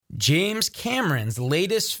James Cameron's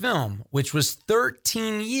latest film, which was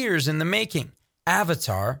 13 years in the making,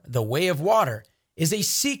 Avatar: The Way of Water, is a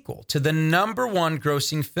sequel to the #1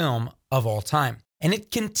 grossing film of all time. And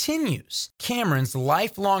it continues Cameron's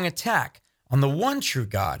lifelong attack on the one true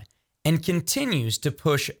God and continues to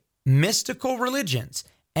push mystical religions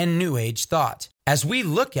and New Age thought, as we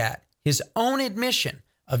look at his own admission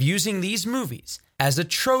of using these movies as a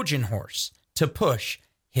Trojan horse to push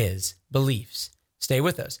his beliefs. Stay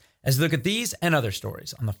with us as we look at these and other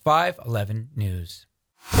stories on the 511 News.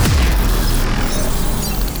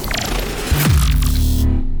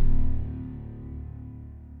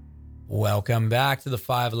 Welcome back to the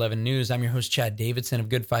 511 News. I'm your host, Chad Davidson of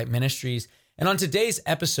Good Fight Ministries. And on today's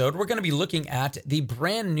episode, we're going to be looking at the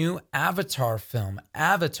brand new Avatar film,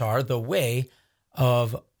 Avatar: The Way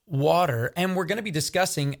of Water. And we're going to be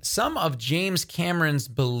discussing some of James Cameron's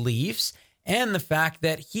beliefs and the fact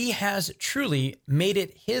that he has truly made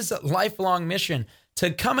it his lifelong mission to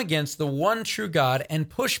come against the one true God and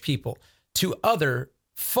push people to other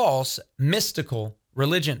false mystical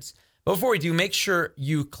religions. Before we do, make sure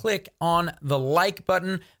you click on the like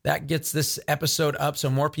button. That gets this episode up so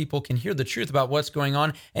more people can hear the truth about what's going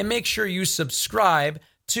on. And make sure you subscribe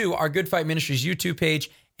to our Good Fight Ministries YouTube page.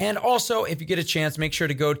 And also, if you get a chance, make sure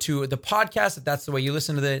to go to the podcast, if that's the way you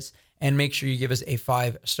listen to this, and make sure you give us a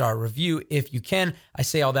 5-star review if you can. I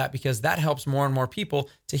say all that because that helps more and more people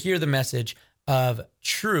to hear the message of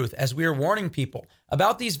truth as we are warning people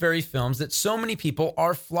about these very films that so many people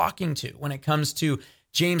are flocking to. When it comes to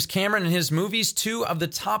James Cameron and his movies, 2 of the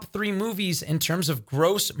top 3 movies in terms of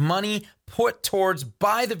gross money put towards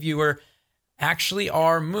by the viewer actually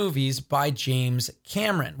are movies by James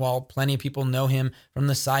Cameron. While plenty of people know him from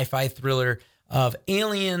the sci-fi thriller of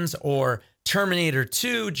Aliens or Terminator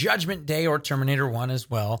 2, Judgment Day, or Terminator 1 as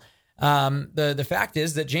well. The fact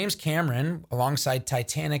is that James Cameron, alongside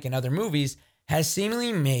Titanic and other movies, has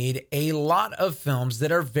seemingly made a lot of films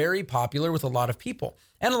that are very popular with a lot of people.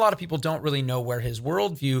 And a lot of people don't really know where his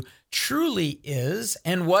worldview truly is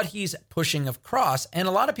and what he's pushing across. And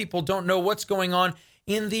a lot of people don't know what's going on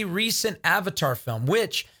in the recent Avatar film,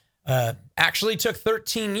 which actually took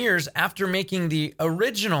 13 years after making the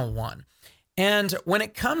original one. And when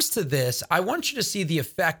it comes to this, I want you to see the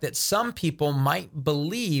effect that some people might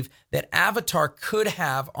believe that Avatar could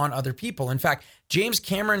have on other people. In fact, James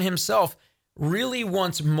Cameron himself really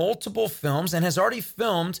wants multiple films and has already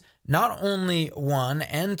filmed not only 1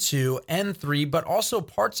 and 2 and 3, but also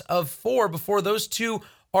parts of 4 before those 2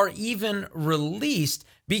 are even released,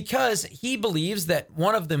 because he believes that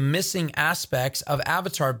one of the missing aspects of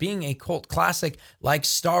Avatar being a cult classic like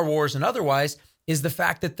Star Wars and otherwise is the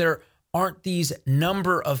fact that there aren't these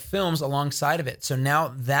number of films alongside of it. So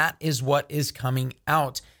now that is what is coming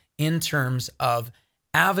out in terms of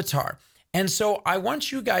Avatar. And so I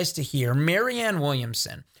want you guys to hear Marianne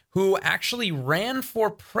Williamson, who actually ran for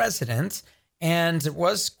president and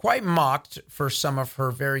was quite mocked for some of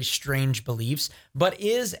her very strange beliefs, but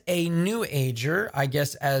is a New Ager, I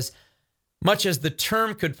guess, as much as the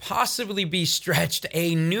term could possibly be stretched,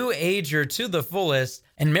 a New Ager to the fullest.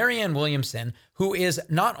 And Marianne Williamson, who is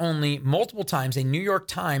not only multiple times a New York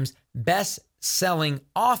Times best-selling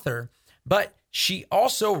author, but she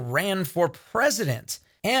also ran for president.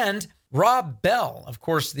 And Rob Bell, of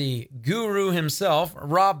course, the guru himself,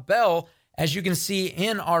 Rob Bell, as you can see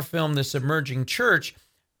in our film, The Submerging Church,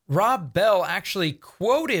 Rob Bell actually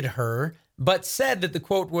quoted her, but said that the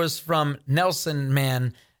quote was from Nelson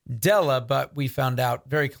Mandela, but we found out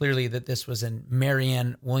very clearly that this was in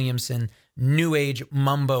Marianne Williamson New Age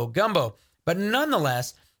mumbo gumbo. But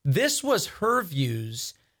nonetheless, this was her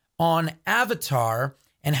views on Avatar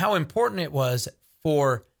and how important it was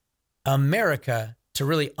for America to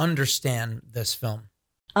really understand this film.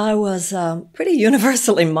 I was pretty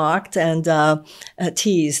universally mocked and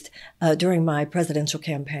teased during my presidential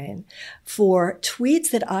campaign for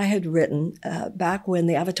tweets that I had written back when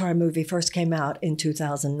the Avatar movie first came out in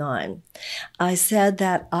 2009. I said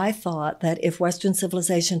that I thought that if Western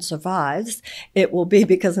civilization survives, it will be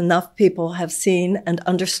because enough people have seen and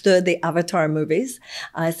understood the Avatar movies.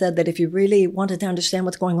 I said that if you really wanted to understand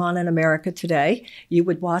what's going on in America today, you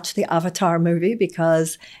would watch the Avatar movie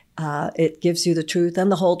because it gives you the truth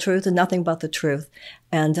and the whole truth and nothing but the truth.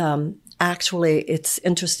 And actually, it's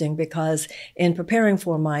interesting because in preparing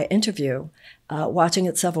for my interview, watching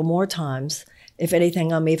it several more times, if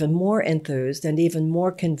anything, I'm even more enthused and even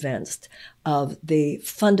more convinced of the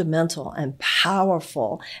fundamental and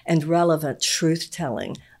powerful and relevant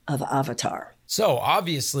truth-telling of Avatar. So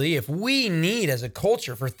obviously, if we need as a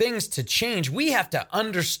culture for things to change, we have to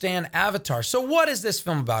understand Avatar. So what is this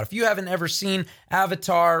film about? If you haven't ever seen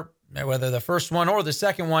Avatar, whether the first one or the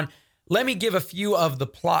second one, let me give a few of the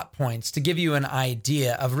plot points to give you an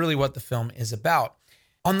idea of really what the film is about.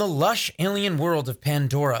 On the lush alien world of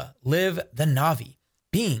Pandora live the Na'vi,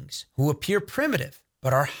 beings who appear primitive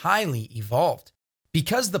but are highly evolved.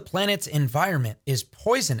 Because the planet's environment is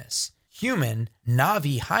poisonous, human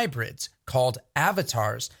Na'vi hybrids called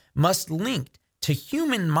avatars must link to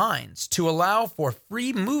human minds to allow for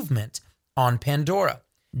free movement on Pandora.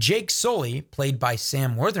 Jake Sully, played by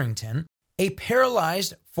Sam Worthington, a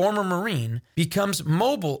paralyzed former Marine, becomes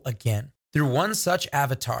mobile again through one such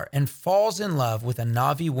avatar and falls in love with a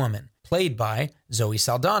Na'vi woman, played by Zoe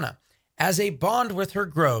Saldana. As a bond with her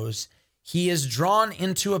grows, he is drawn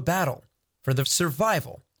into a battle for the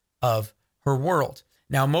survival of her world.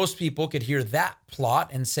 Now, most people could hear that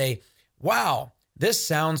plot and say, wow, this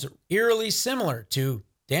sounds eerily similar to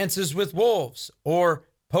Dances with Wolves or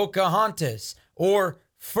Pocahontas or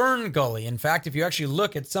Fern Gully. In fact, if you actually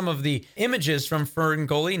look at some of the images from Fern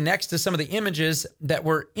Gully next to some of the images that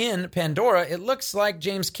were in Pandora, it looks like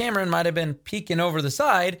James Cameron might have been peeking over the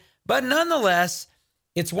side. But nonetheless,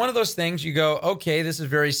 it's one of those things you go, okay, this is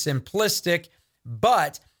very simplistic.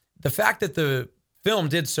 But the fact that the film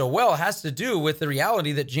did so well has to do with the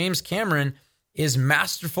reality that James Cameron is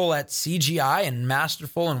masterful at CGI and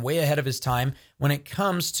masterful and way ahead of his time when it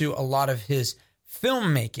comes to a lot of his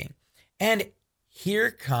filmmaking. And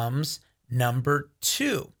here comes number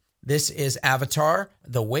 2. This is Avatar,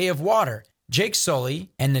 The Way of Water. Jake Sully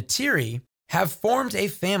and Neytiri have formed a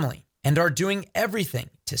family and are doing everything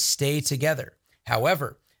to stay together.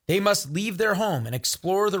 However, they must leave their home and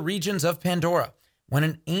explore the regions of Pandora when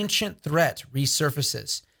an ancient threat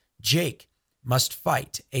resurfaces. Jake must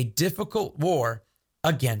fight a difficult war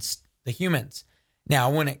against the humans. Now,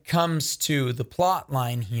 when it comes to the plot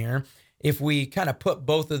line here, if we kind of put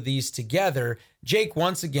both of these together, Jake,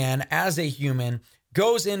 once again, as a human,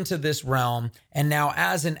 goes into this realm and now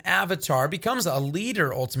as an avatar becomes a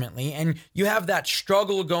leader ultimately. And you have that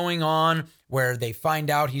struggle going on where they find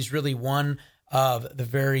out he's really one of the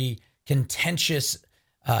very contentious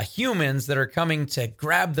humans that are coming to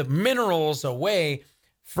grab the minerals away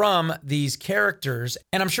from these characters.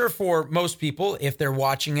 And I'm sure for most people, if they're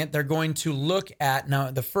watching it, they're going to look at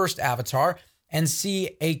now the first Avatar and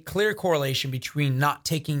see a clear correlation between not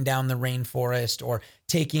taking down the rainforest or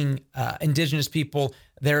taking indigenous people,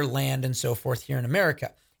 their land and so forth here in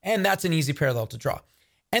America. And that's an easy parallel to draw.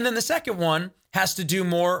 And then the second one has to do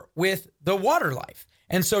more with the water life.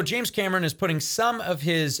 And so James Cameron is putting some of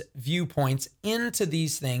his viewpoints into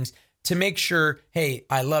these things to make sure, hey,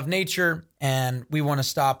 I love nature and we want to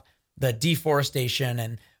stop the deforestation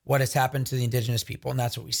and what has happened to the indigenous people. And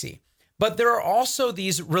that's what we see. But there are also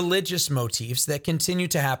these religious motifs that continue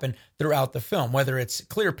to happen throughout the film, whether it's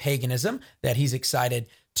clear paganism that he's excited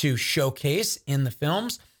to showcase in the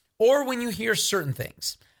films, or when you hear certain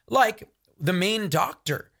things like the main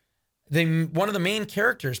doctor, one of the main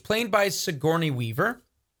characters played by Sigourney Weaver.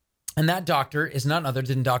 And that doctor is none other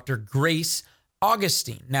than Dr. Grace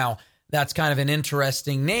Augustine. Now, that's kind of an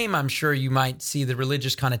interesting name. I'm sure you might see the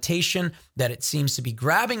religious connotation that it seems to be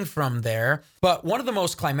grabbing from there. But one of the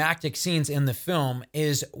most climactic scenes in the film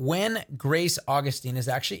is when Grace Augustine is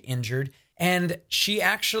actually injured and she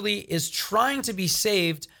actually is trying to be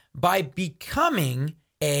saved by becoming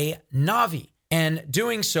a Na'vi and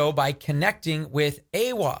doing so by connecting with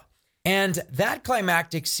Awa. And that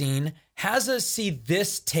climactic scene has us see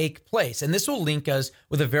this take place. And this will link us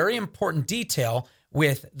with a very important detail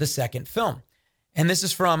with the second film. And this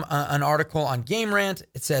is from an article on Game Rant.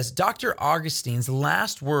 It says, Dr. Augustine's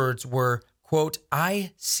last words were, quote,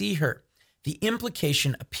 "I see her." The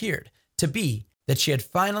implication appeared to be that she had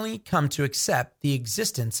finally come to accept the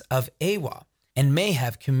existence of Awa and may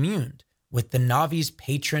have communed with the Na'vi's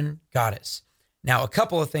patron goddess. Now, a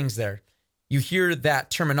couple of things there. You hear that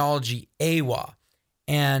terminology, Awa,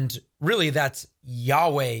 and really that's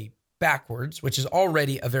Yahweh backwards, which is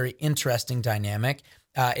already a very interesting dynamic.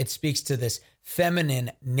 It speaks to this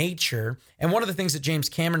feminine nature. And one of the things that James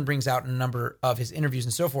Cameron brings out in a number of his interviews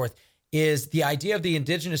and so forth is the idea of the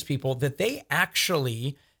indigenous people, that they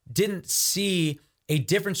actually didn't see a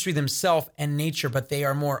difference between themselves and nature, but they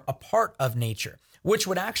are more a part of nature, which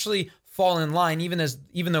would actually fall in line, even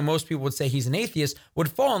though most people would say he's an atheist, would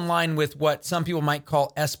fall in line with what some people might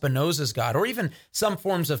call Spinoza's God, or even some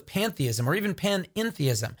forms of pantheism, or even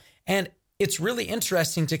panentheism. And it's really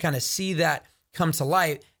interesting to kind of see that come to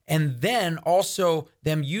light. And then also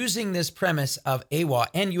them using this premise of Awa,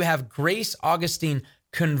 and you have Grace Augustine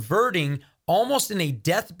converting almost in a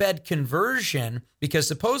deathbed conversion, because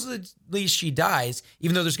supposedly she dies,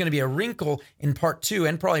 even though there's going to be a wrinkle in part 2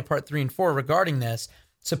 and probably part 3 and 4 regarding this.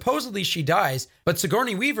 Supposedly she dies, but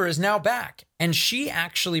Sigourney Weaver is now back, and she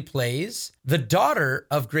actually plays the daughter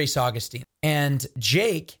of Grace Augustine. And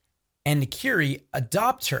Jake and Kiri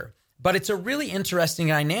adopt her. But it's a really interesting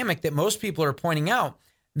dynamic that most people are pointing out,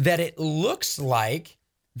 that it looks like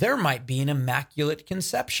there might be an immaculate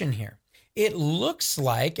conception here. It looks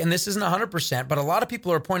like, and this isn't 100%, but a lot of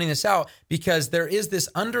people are pointing this out because there is this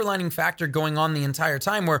underlining factor going on the entire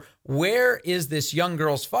time where is this young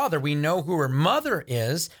girl's father? We know who her mother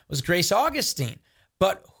was Grace Augustine,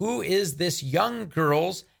 but who is this young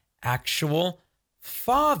girl's actual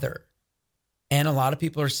father? And a lot of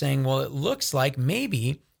people are saying, well, it looks like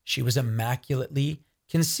maybe she was immaculately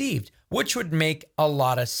conceived, which would make a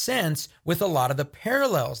lot of sense with a lot of the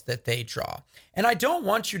parallels that they draw. And I don't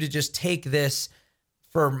want you to just take this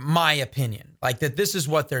for my opinion, like that this is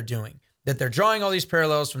what they're doing, that they're drawing all these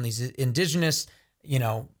parallels from these indigenous,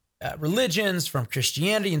 religions, from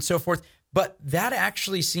Christianity and so forth. But that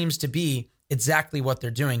actually seems to be exactly what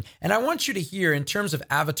they're doing. And I want you to hear, in terms of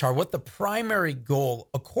Avatar, what the primary goal,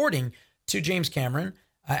 according to James Cameron,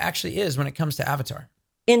 actually is when it comes to Avatar.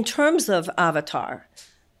 In terms of Avatar,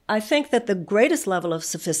 I think that the greatest level of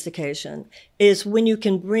sophistication is when you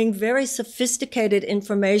can bring very sophisticated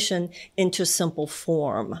information into simple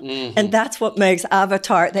form. Mm-hmm. And that's what makes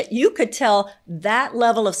Avatar, that you could tell that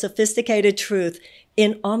level of sophisticated truth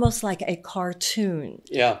in almost like a cartoon,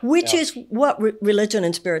 which is what religion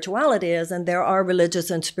and spirituality is. And there are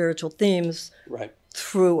religious and spiritual themes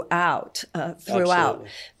throughout. Absolutely.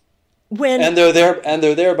 And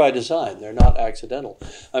they're there by design. They're not accidental.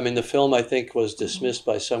 I mean, the film, I think, was dismissed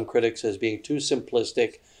by some critics as being too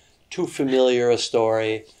simplistic, too familiar a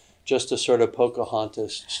story, just a sort of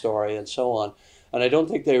Pocahontas story and so on. And I don't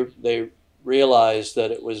think they realized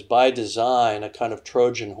that it was by design a kind of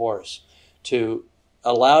Trojan horse to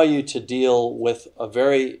allow you to deal with a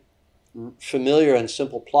very familiar and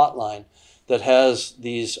simple plot line that has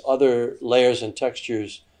these other layers and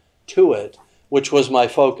textures to it, which was my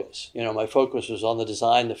focus. My focus was on the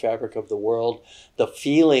design, the fabric of the world, the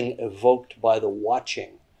feeling evoked by the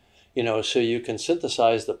watching, so you can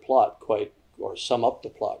synthesize the plot or sum up the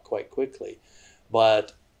plot quite quickly,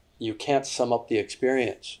 but you can't sum up the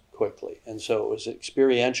experience quickly. And so it was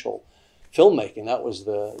experiential filmmaking. That was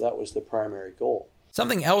the primary goal.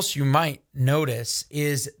 Something else you might notice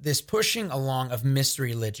is this pushing along of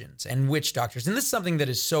mystery religions and witch doctors. And this is something that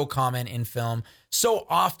is so common in film so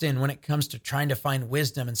often when it comes to trying to find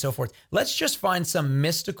wisdom and so forth. Let's just find some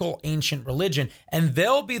mystical ancient religion, and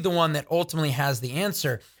they'll be the one that ultimately has the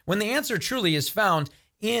answer, when the answer truly is found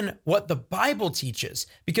in what the Bible teaches.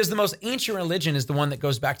 Because the most ancient religion is the one that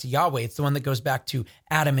goes back to Yahweh. It's the one that goes back to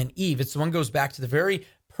Adam and Eve. It's the one that goes back to the very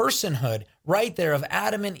personhood right there of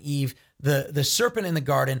Adam and Eve, the serpent in the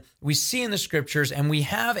garden. We see in the scriptures, and we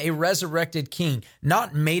have a resurrected king,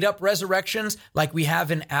 not made up resurrections like we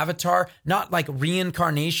have in Avatar, not like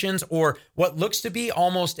reincarnations or what looks to be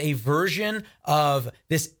almost a version of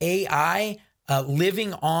this AI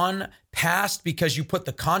living on past, because you put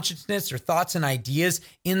the consciousness or thoughts and ideas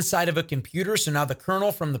inside of a computer. So now the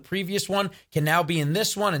kernel from the previous one can now be in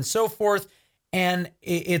this one and so forth. And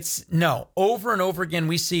over and over again,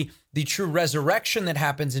 we see the true resurrection that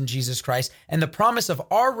happens in Jesus Christ, and the promise of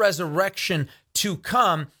our resurrection to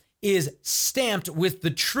come is stamped with the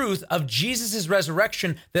truth of Jesus'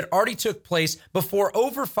 resurrection that already took place before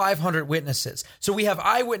over 500 witnesses. So we have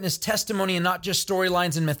eyewitness testimony, and not just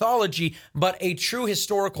storylines and mythology, but a true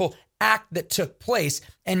historical act that took place.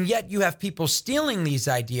 And yet you have people stealing these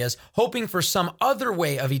ideas, hoping for some other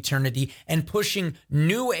way of eternity and pushing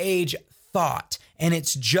new age thought, and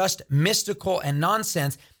it's just mystical and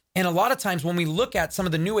nonsense. And a lot of times when we look at some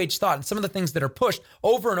of the new age thought and some of the things that are pushed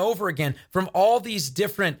over and over again from all these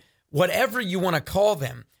different, whatever you want to call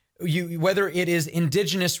them, whether it is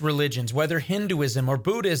indigenous religions, whether Hinduism or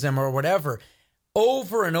Buddhism or whatever,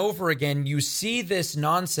 over and over again, you see this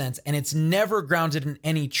nonsense, and it's never grounded in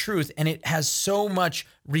any truth. And it has so much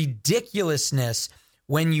ridiculousness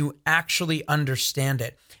when you actually understand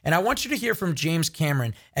it. And I want you to hear from James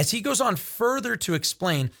Cameron as he goes on further to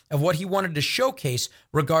explain of what he wanted to showcase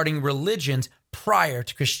regarding religions prior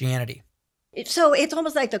to Christianity. So it's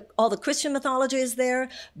almost like all the Christian mythology is there,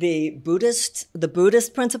 the Buddhist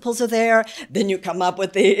principles are there, then you come up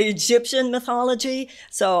with the Egyptian mythology.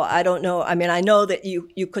 So I don't know. I mean, I know that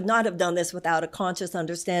you could not have done this without a conscious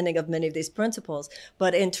understanding of many of these principles.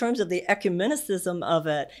 But in terms of the ecumenicism of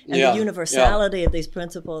it and the universality of these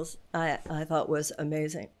principles, I thought was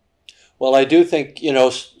amazing. Well, I do think,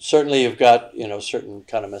 certainly you've got, certain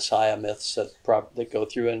kind of Messiah myths that go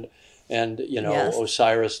through and Yes.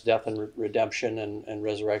 Osiris, death and redemption and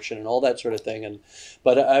resurrection and all that sort of thing.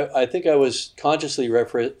 But I think I was consciously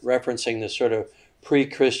referencing the sort of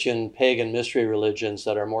pre-Christian pagan mystery religions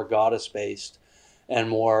that are more goddess based and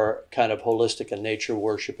more kind of holistic and nature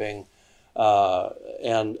worshiping,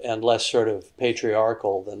 and less sort of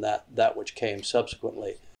patriarchal than that which came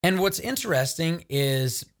subsequently. And what's interesting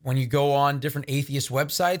is when you go on different atheist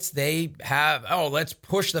websites, they have, let's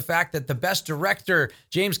push the fact that the best director,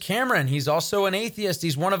 James Cameron, he's also an atheist.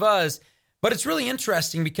 He's one of us. But it's really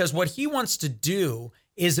interesting because what he wants to do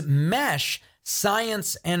is mesh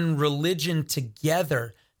science and religion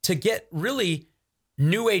together to get really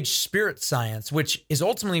New Age spirit science, which is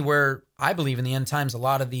ultimately where I believe in the end times a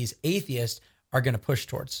lot of these atheists are going to push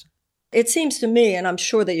towards. It seems to me, and I'm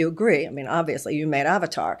sure that you agree, I mean, obviously you made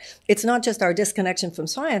Avatar. It's not just our disconnection from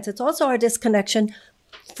science, it's also our disconnection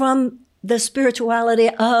from the spirituality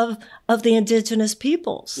of the indigenous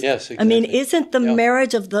peoples. Yes, exactly. I mean, isn't the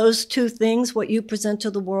marriage of those two things what you present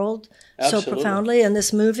to the world so profoundly in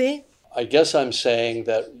this movie? I guess I'm saying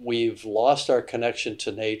that we've lost our connection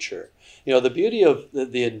to nature. The beauty of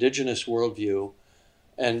the indigenous worldview,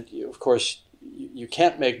 and of course, you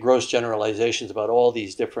can't make gross generalizations about all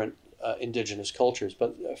these different indigenous cultures,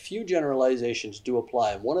 but a few generalizations do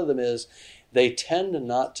apply. And one of them is they tend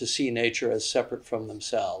not to see nature as separate from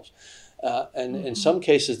themselves. And in some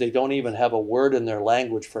cases, they don't even have a word in their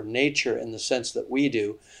language for nature in the sense that we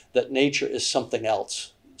do, that nature is something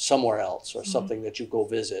else, somewhere else, or something that you go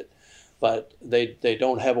visit. But they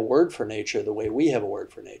don't have a word for nature the way we have a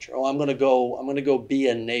word for nature. I'm going to go be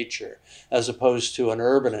in nature, as opposed to an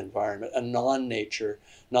urban environment, a non-natural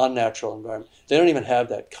environment. They don't even have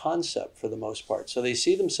that concept for the most part. So they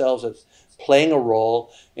see themselves as playing a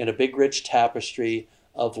role in a big, rich tapestry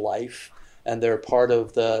of life, and they're part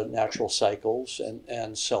of the natural cycles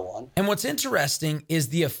and so on. And what's interesting is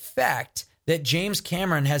the effect that James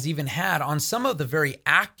Cameron has even had on some of the very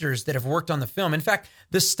actors that have worked on the film. In fact,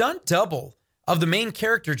 the stunt double of the main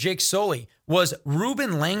character, Jake Sully, was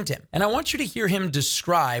Reuben Langdon. And I want you to hear him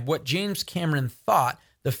describe what James Cameron thought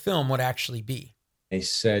the film would actually be. They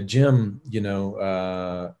said, Jim,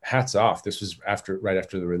 hats off. This was right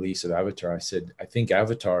after the release of Avatar. I said, I think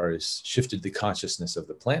Avatar has shifted the consciousness of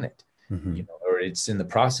the planet, or it's in the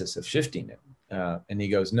process of shifting it. And he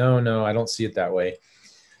goes, no, I don't see it that way.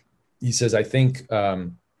 He says, I think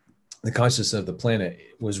the consciousness of the planet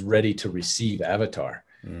was ready to receive Avatar,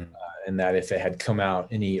 and that if it had come out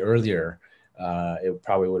any earlier, it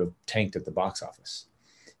probably would have tanked at the box office.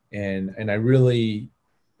 And I really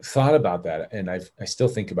thought about that, and I still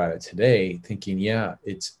think about it today, thinking,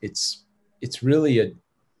 it's really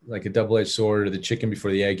like a double-edged sword, or the chicken before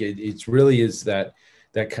the egg. It really is that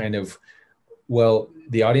kind of,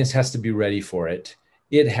 the audience has to be ready for it.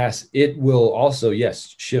 It will also,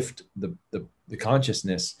 yes, shift the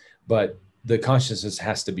consciousness, but the consciousness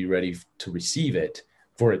has to be ready to receive it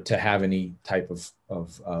for it to have any type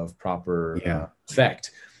of proper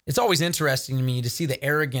effect. It's always interesting to me to see the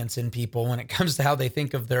arrogance in people when it comes to how they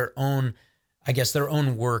think of their own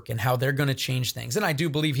work and how they're going to change things. And I do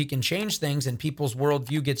believe he can change things, and people's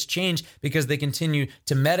worldview gets changed because they continue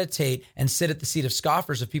to meditate and sit at the seat of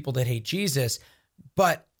scoffers of people that hate Jesus.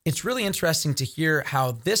 But it's really interesting to hear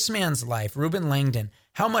how this man's life, Reuben Langdon,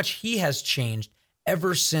 how much he has changed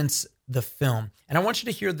ever since the film. And I want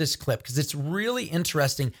you to hear this clip because it's really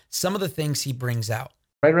interesting, some of the things he brings out.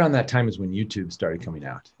 Right around that time is when YouTube started coming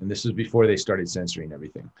out. And this was before they started censoring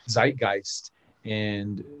everything. Zeitgeist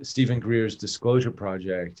and Stephen Greer's Disclosure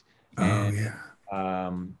Project and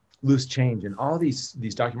Loose Change and all these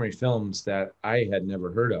documentary films that I had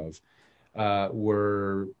never heard of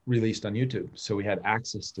were released on YouTube. So we had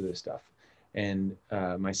access to this stuff. And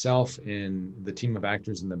myself and the team of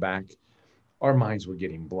actors in the back, our minds were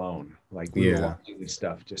getting blown. Like we were watching this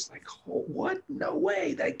stuff, just like, oh, what? No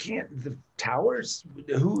way. That can't, the towers,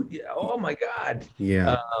 who, oh my God.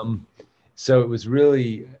 Yeah. So it was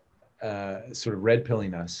really sort of red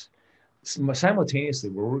pilling us.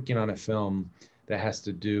 Simultaneously, we're working on a film that has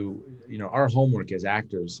to do, our homework as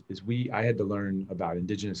actors is I had to learn about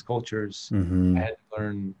indigenous cultures. Mm-hmm. I had to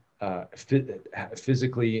learn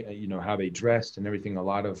physically, how they dressed and everything. A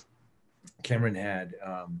lot of Cameron had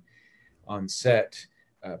on set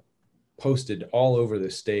posted all over the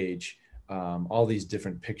stage all these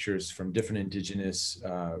different pictures from different indigenous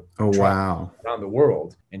tribes around the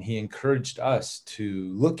world. And he encouraged us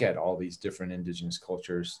to look at all these different indigenous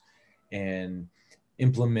cultures and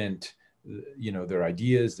implement their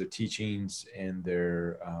ideas, their teachings, and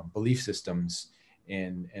their belief systems,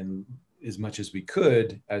 and as much as we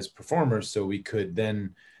could as performers, so we could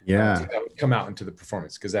then come out into the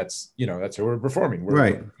performance, because that's how we're performing.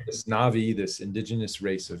 We're this Na'vi, this indigenous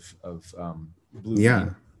race of blue. Yeah.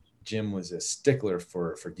 Jim was a stickler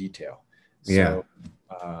for detail. So,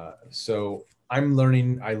 so I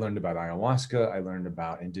learned about ayahuasca. I learned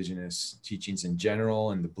about indigenous teachings in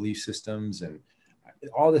general and the belief systems, and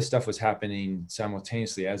all this stuff was happening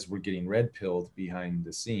simultaneously as we're getting red pilled behind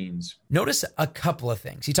the scenes. Notice a couple of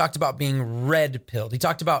things. He talked about being red pilled. He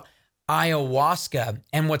talked about ayahuasca.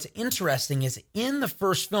 And what's interesting is in the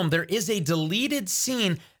first film, there is a deleted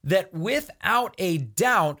scene that without a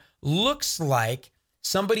doubt looks like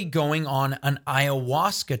somebody going on an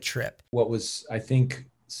ayahuasca trip. What was, I think,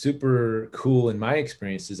 super cool in my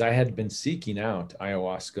experience is I had been seeking out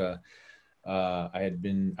ayahuasca.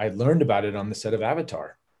 I learned about it on the set of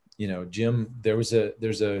Avatar. Jim, there's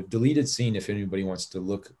a deleted scene, if anybody wants to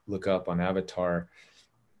look up on Avatar.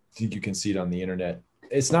 I think you can see it on the internet.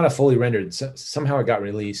 It's not a fully rendered. Somehow it got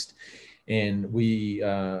released, and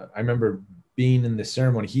I remember being in the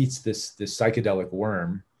ceremony. He eats this psychedelic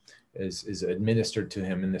worm is administered to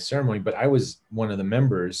him in the ceremony, but I was one of the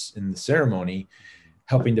members in the ceremony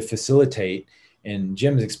helping to facilitate. And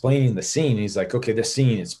Jim's explaining the scene. He's like, okay, this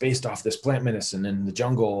scene, it's based off this plant medicine in the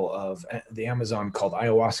jungle of the Amazon called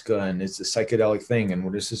ayahuasca, and it's a psychedelic thing.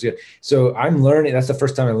 And this is good. So I'm learning. That's the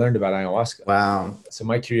first time I learned about ayahuasca. Wow. So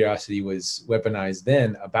my curiosity was weaponized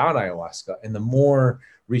then about ayahuasca. And the more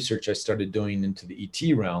research I started doing into the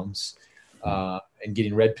ET realms and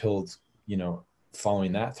getting red pilled,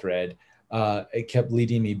 following that thread, it kept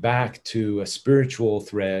leading me back to a spiritual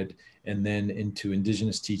thread, and then into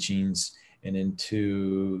indigenous teachings and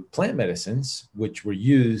into plant medicines, which were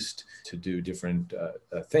used to do different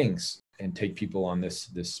things and take people on this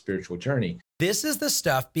spiritual journey. This is the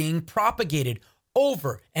stuff being propagated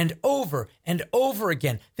over and over and over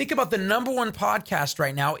again. Think about the number one podcast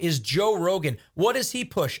right now is Joe Rogan. What does he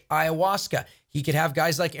push? Ayahuasca. He could have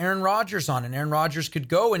guys like Aaron Rodgers on, and Aaron Rodgers could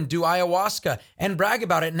go and do ayahuasca and brag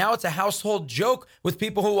about it. Now it's a household joke with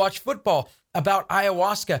people who watch football about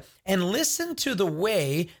ayahuasca. And listen to the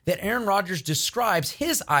way that Aaron Rodgers describes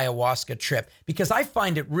his ayahuasca trip, because I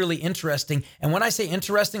find it really interesting. And when I say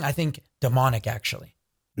interesting, I think demonic, actually.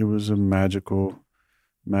 It was a magical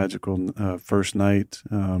first night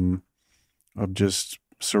of just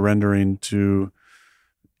surrendering to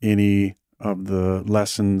any of the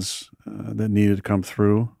lessons that needed to come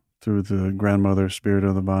through the grandmother spirit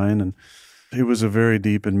of the vine. And it was a very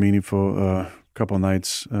deep and meaningful couple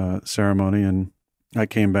nights ceremony. And I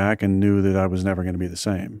came back and knew that I was never going to be the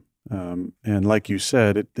same. And like you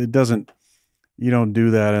said, it doesn't, you don't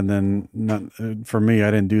do that. And then for me,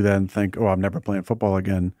 I didn't do that and think, oh, I'm never playing football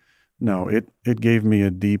again. No, it gave me a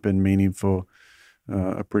deep and meaningful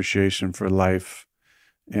appreciation for life.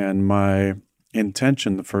 And my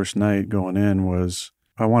intention the first night going in was,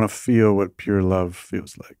 I want to feel what pure love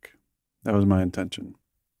feels like. That was my intention.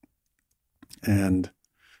 And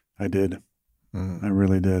I did. I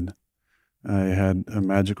really did. I had a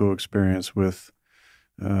magical experience with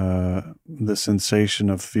the sensation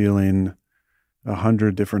of feeling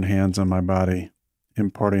 100 different hands on my body,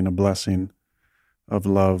 imparting a blessing of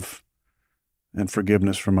love and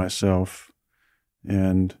forgiveness for myself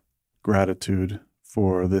and gratitude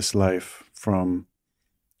for this life from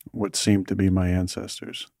what seemed to be my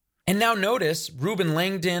ancestors. And now notice Ruben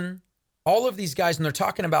Langdon, all of these guys, and they're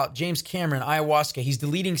talking about James Cameron, ayahuasca. He's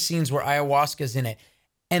deleting scenes where ayahuasca is in it.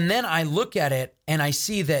 And then I look at it and I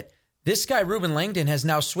see that this guy, Ruben Langdon, has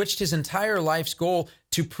now switched his entire life's goal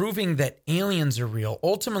to proving that aliens are real.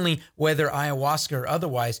 Ultimately, whether ayahuasca or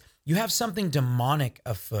otherwise, you have something demonic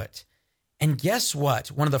afoot. And guess what?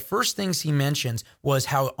 One of the first things he mentions was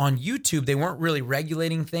how on YouTube, they weren't really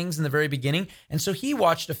regulating things in the very beginning. And so he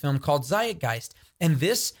watched a film called Zeitgeist. And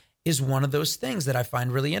this is one of those things that I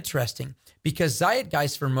find really interesting, because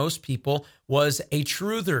Zeitgeist for most people was a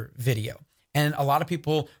truther video. And a lot of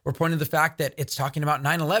people were pointing to the fact that it's talking about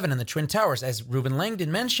 9/11 and the Twin Towers, as Ruben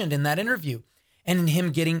Langdon mentioned in that interview, and in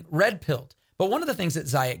him getting red-pilled. But one of the things that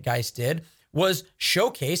Zeitgeist did was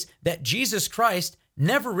showcase that Jesus Christ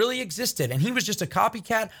never really existed, and he was just a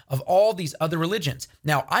copycat of all these other religions.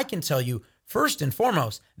 Now, I can tell you, first and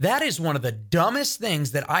foremost, that is one of the dumbest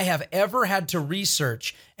things that I have ever had to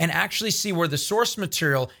research and actually see where the source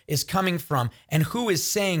material is coming from and who is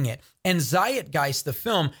saying it. And Zeitgeist, the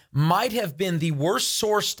film, might have been the worst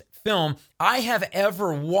sourced film I have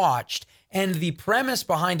ever watched. And the premise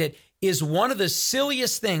behind it is one of the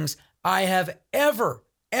silliest things I have ever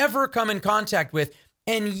come in contact with.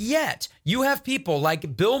 And yet, you have people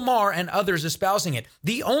like Bill Maher and others espousing it.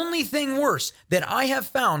 The only thing worse that I have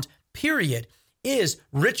found, period, is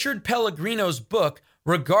Richard Pellegrino's book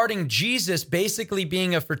regarding Jesus basically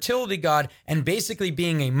being a fertility god and basically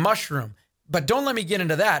being a mushroom. But don't let me get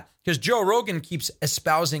into that, because Joe Rogan keeps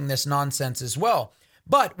espousing this nonsense as well.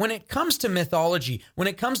 But when it comes to mythology, when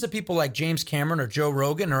it comes to people like James Cameron or Joe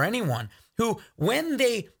Rogan or anyone who, when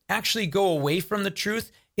they actually go away from the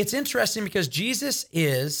truth, it's interesting because Jesus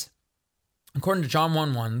is, according to John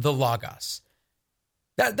 1:1, the Logos.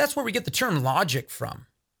 That's where we get the term logic from.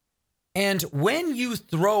 And when you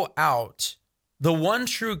throw out the one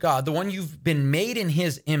true God, the one you've been made in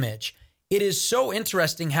his image, it is so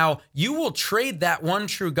interesting how you will trade that one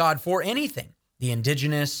true God for anything, the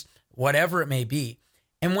indigenous, whatever it may be.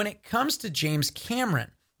 And when it comes to James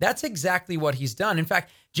Cameron, that's exactly what he's done. In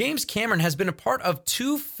fact, James Cameron has been a part of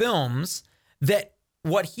 2 films that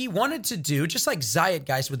what he wanted to do, just like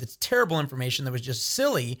Zeitgeist with its terrible information that was just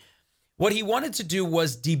silly, what he wanted to do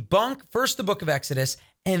was debunk first the book of Exodus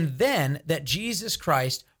and then that Jesus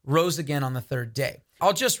Christ rose again on the 3rd day.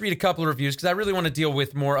 I'll just read a couple of reviews because I really want to deal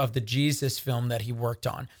with more of the Jesus film that he worked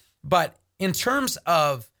on. But in terms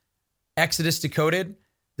of Exodus Decoded,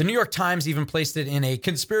 the New York Times even placed it in a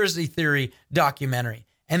conspiracy theory documentary.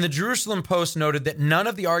 And the Jerusalem Post noted that none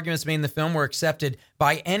of the arguments made in the film were accepted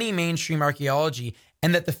by any mainstream archaeology,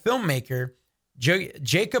 and that the filmmaker,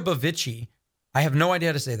 Jacob Avicii, I have no idea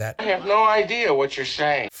how to say that. I have no idea what you're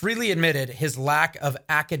saying. Freely admitted his lack of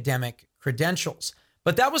academic credentials.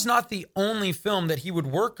 But that was not the only film that he would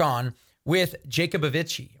work on with Jacob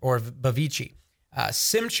Avicii, or Bavici.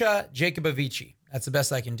 Simcha Jacob Avicii. That's the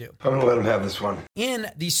best I can do. I'm going to let him have this one. In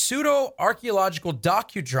the pseudo-archaeological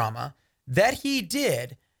docudrama that he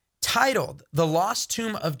did, titled The Lost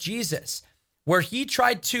Tomb of Jesus, where he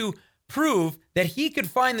tried to prove that he could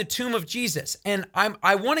find the tomb of Jesus. And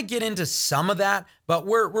I want to get into some of that, but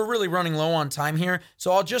we're really running low on time here.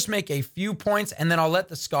 So I'll just make a few points and then I'll let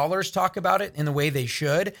the scholars talk about it in the way they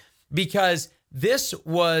should, because this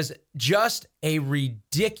was just a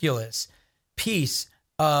ridiculous piece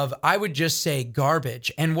of, I would just say,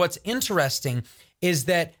 garbage. And what's interesting is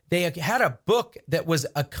that they had a book that was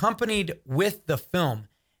accompanied with the film.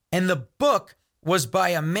 And the book was by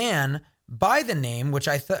a man by the name, which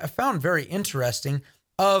I found very interesting,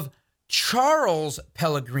 of Charles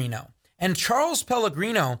Pellegrino. And Charles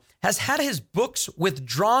Pellegrino has had his books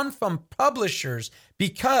withdrawn from publishers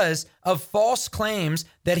because of false claims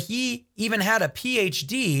that he even had a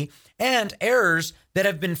PhD and errors that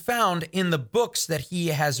have been found in the books that he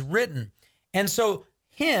has written. And so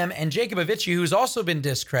him and Jacob Avicii, who's also been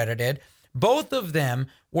discredited, both of them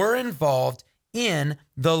were involved in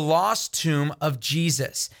the lost tomb of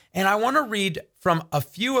Jesus. And I want to read from a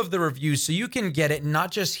few of the reviews so you can get it and not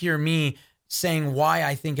just hear me saying why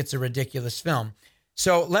I think it's a ridiculous film.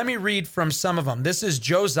 So let me read from some of them. This is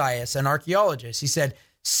Josias, an archaeologist. He said,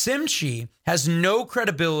 Simchi has no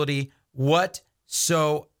credibility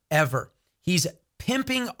whatsoever. He's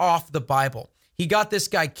pimping off the Bible. He got this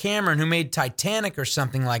guy Cameron who made Titanic or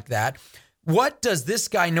something like that. What does this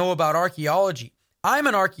guy know about archaeology? I'm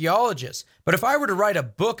an archaeologist, but if I were to write a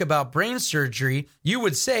book about brain surgery, you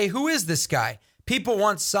would say, who is this guy? People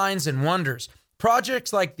want signs and wonders.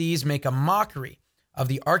 Projects like these make a mockery of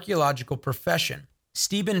the archaeological profession.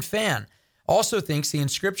 Stephen Fan also thinks the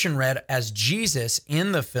inscription read as Jesus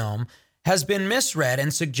in the film has been misread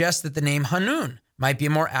and suggests that the name Hanun might be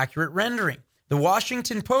a more accurate rendering. The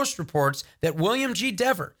Washington Post reports that William G.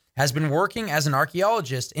 Dever has been working as an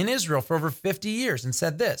archaeologist in Israel for over 50 years and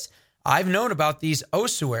said this, I've known about these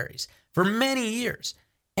ossuaries for many years,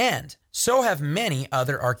 and so have many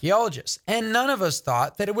other archaeologists, and none of us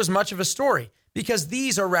thought that it was much of a story because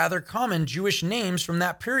these are rather common Jewish names from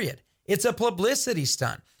that period. It's a publicity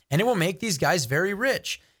stunt, and it will make these guys very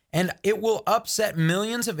rich, and it will upset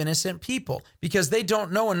millions of innocent people because they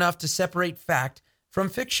don't know enough to separate fact from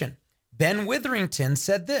fiction. Ben Witherington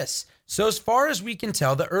said this, so as far as we can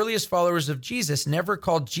tell, the earliest followers of Jesus never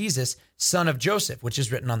called Jesus son of Joseph, which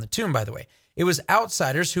is written on the tomb, by the way. It was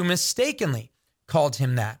outsiders who mistakenly called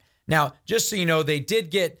him that. Now, just so you know, they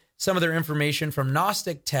did get some of their information from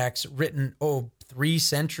Gnostic texts written, 3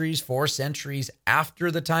 centuries, 4 centuries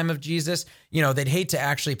after the time of Jesus. You know, they'd hate to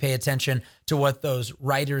actually pay attention to what those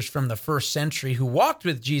writers from the first century who walked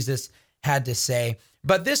with Jesus had to say.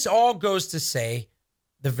 But this all goes to say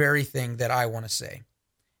the very thing that I want to say.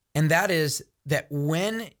 And that is that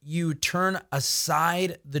when you turn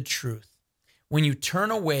aside the truth, when you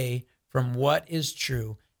turn away from what is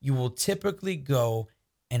true, you will typically go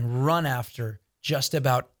and run after just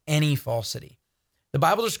about any falsity. The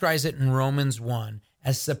Bible describes it in Romans 1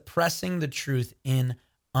 as suppressing the truth in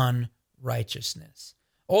unrighteousness.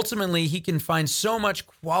 Ultimately, he can find so much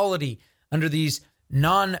quality under these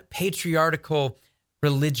non-patriarchal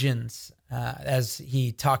religions, as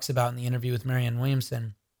he talks about in the interview with Marianne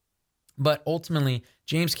Williamson. But ultimately,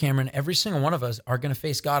 James Cameron, every single one of us are going to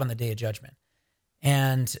face God on the day of judgment.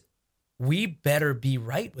 And we better be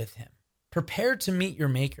right with him. Prepare to meet your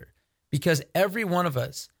maker, because every one of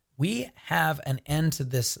us, we have an end to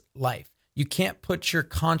this life. You can't put your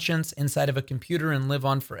conscience inside of a computer and live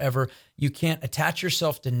on forever. You can't attach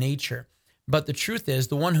yourself to nature. But the truth is,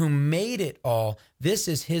 the one who made it all, this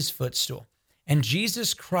is his footstool. And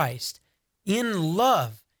Jesus Christ, in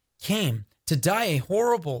love, came to die a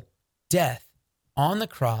horrible death on the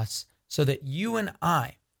cross so that you and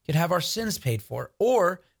I could have our sins paid for.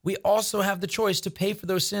 Or we also have the choice to pay for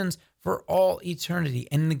those sins for all eternity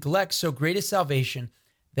and neglect so great a salvation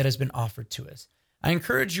that has been offered to us. I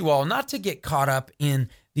encourage you all not to get caught up in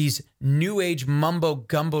these new age mumbo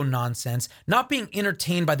gumbo nonsense, not being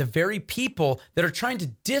entertained by the very people that are trying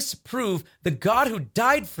to disprove the God who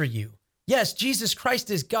died for you. Yes, Jesus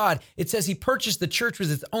Christ is God. It says he purchased the church with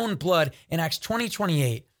his own blood in Acts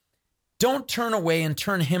 20:28. Don't turn away and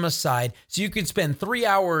turn him aside so you can spend 3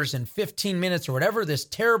 hours and 15 minutes or whatever this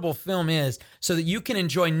terrible film is so that you can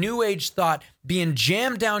enjoy new age thought being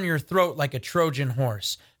jammed down your throat like a Trojan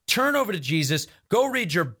horse. Turn over to Jesus, go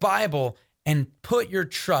read your Bible, and put your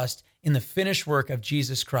trust in the finished work of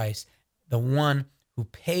Jesus Christ, the one who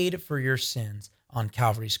paid for your sins on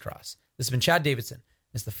Calvary's cross. This has been Chad Davidson.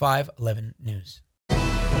 It's the 511 News.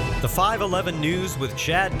 The 511 News with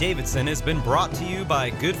Chad Davidson has been brought to you by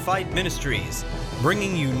Good Fight Ministries,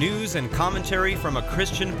 bringing you news and commentary from a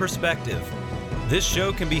Christian perspective. This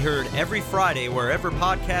show can be heard every Friday wherever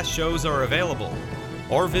podcast shows are available,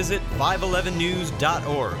 or visit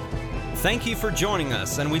 511news.org. Thank you for joining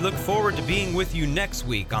us, and we look forward to being with you next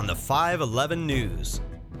week on the 511 News.